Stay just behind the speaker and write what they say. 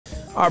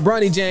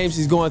Bronny James,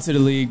 he's going to the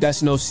league.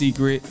 That's no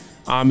secret.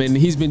 And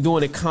he's been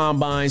doing the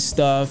combine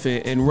stuff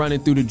and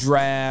running through the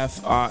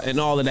draft and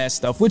all of that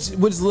stuff, which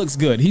looks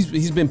good.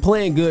 He's been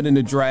playing good in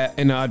the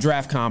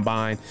draft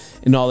combine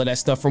and all of that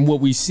stuff from what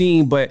we've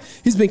seen. But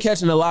he's been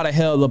catching a lot of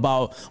hell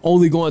about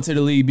only going to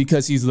the league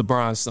because he's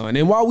LeBron's son.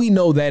 And while we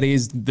know that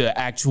is the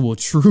actual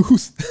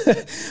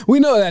truth, we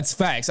know that's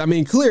facts. I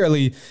mean,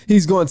 clearly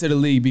he's going to the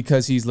league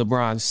because he's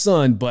LeBron's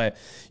son. But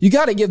you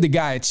got to give the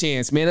guy a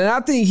chance, man. And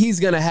I think he's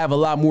going to have a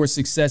lot more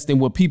success than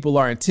what people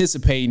are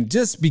anticipating,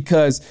 just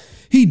because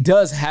he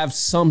does have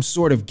some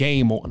sort of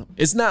game on him.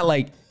 It's not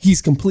like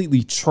he's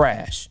completely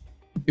trash.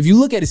 If you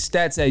look at his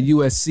stats at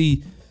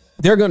USC,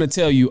 they're going to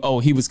tell you, oh,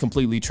 he was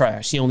completely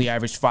trash. He only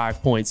averaged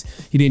 5 points.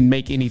 He didn't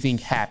make anything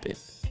happen.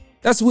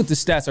 That's what the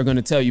stats are going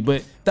to tell you.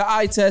 But the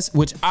eye test,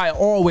 which I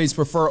always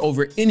prefer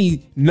over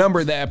any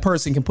number that a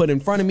person can put in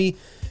front of me,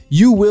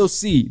 you will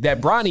see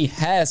that Bronny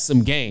has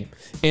some game.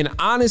 And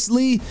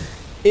honestly,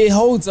 it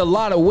holds a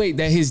lot of weight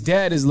that his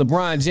dad is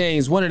LeBron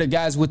James, one of the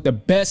guys with the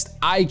best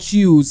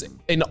IQs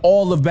in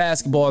all of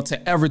basketball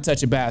to ever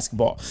touch a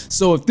basketball.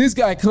 So if this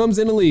guy comes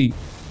in the league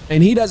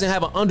and he doesn't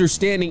have an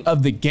understanding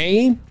of the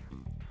game,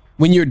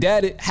 when your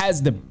dad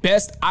has the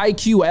best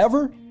IQ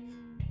ever,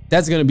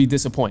 that's going to be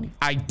disappointing.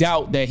 I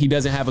doubt that he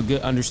doesn't have a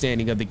good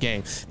understanding of the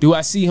game. Do I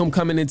see him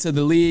coming into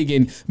the league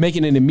and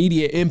making an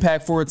immediate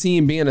impact for a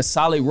team, being a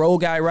solid role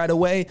guy right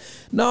away?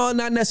 No,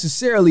 not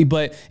necessarily.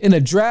 But in a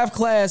draft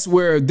class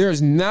where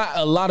there's not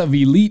a lot of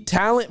elite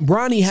talent,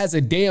 Bronny has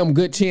a damn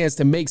good chance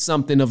to make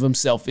something of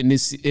himself in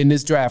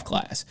this draft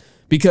class.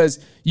 Because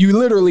you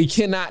literally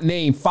cannot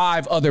name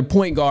 5 other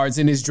point guards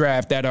in this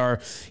draft that are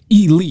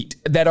elite,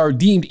 that are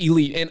deemed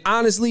elite. And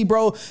honestly,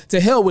 bro,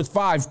 to hell with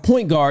 5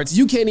 point guards.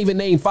 You can't even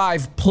name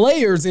 5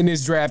 players in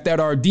this draft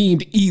that are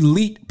deemed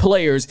elite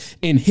players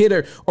and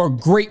hitter or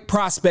great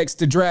prospects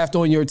to draft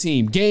on your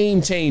team.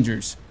 Game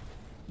changers.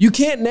 You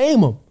can't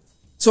name them.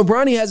 So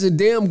Bronny has a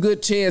damn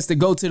good chance to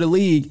go to the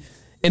league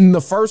in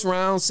the first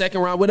round,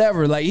 second round,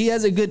 whatever. Like, he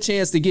has a good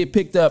chance to get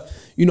picked up,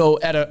 you know,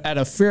 at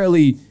a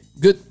fairly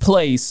good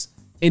place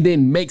and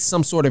then make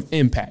some sort of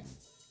impact.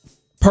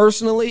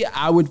 Personally,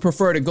 I would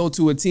prefer to go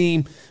to a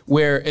team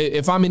where,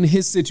 if I'm in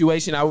his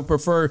situation, I would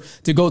prefer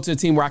to go to a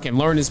team where I can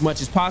learn as much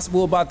as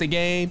possible about the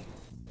game,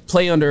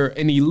 play under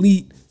an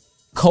elite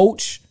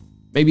coach,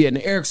 maybe an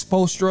Eric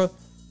Spoelstra.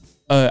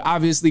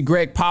 Obviously,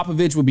 Greg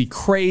Popovich would be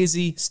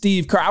crazy.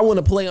 Steve Kerr. I want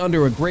to play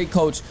under a great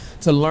coach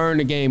to learn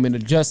the game and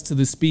adjust to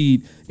the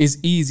speed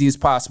as easy as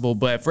possible.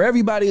 But for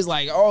everybody, it's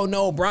like, oh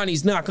no,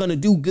 Bronny's not going to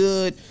do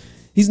good.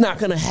 He's not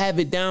going to have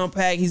it down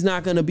pat. He's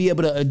not going to be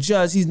able to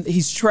adjust.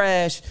 He's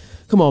trash.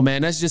 Come on,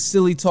 man. That's just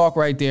silly talk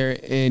right there.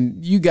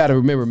 And you got to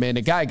remember, man,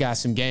 the guy got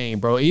some game,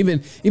 bro.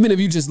 Even if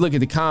you just look at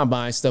the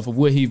combine stuff of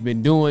what he's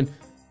been doing,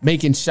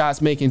 making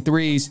shots, making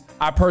threes,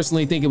 I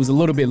personally think it was a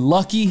little bit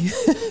lucky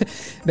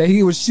that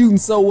he was shooting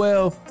so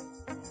well.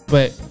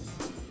 But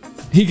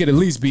he could at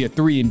least be a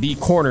 3-and-D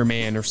corner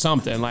man or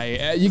something.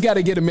 Like, you got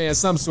to get a man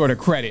some sort of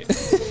credit.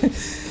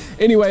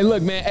 Anyway,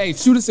 look, man, hey,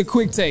 shoot us a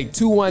quick take,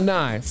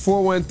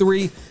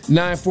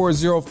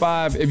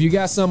 219-413-9405. If you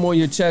got something on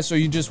your chest or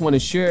you just want to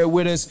share it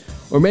with us,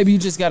 or maybe you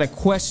just got a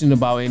question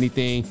about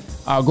anything,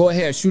 go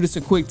ahead, shoot us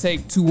a quick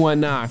take,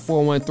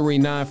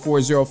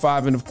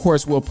 219-413-9405. And of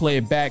course, we'll play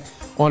it back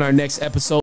on our next episode.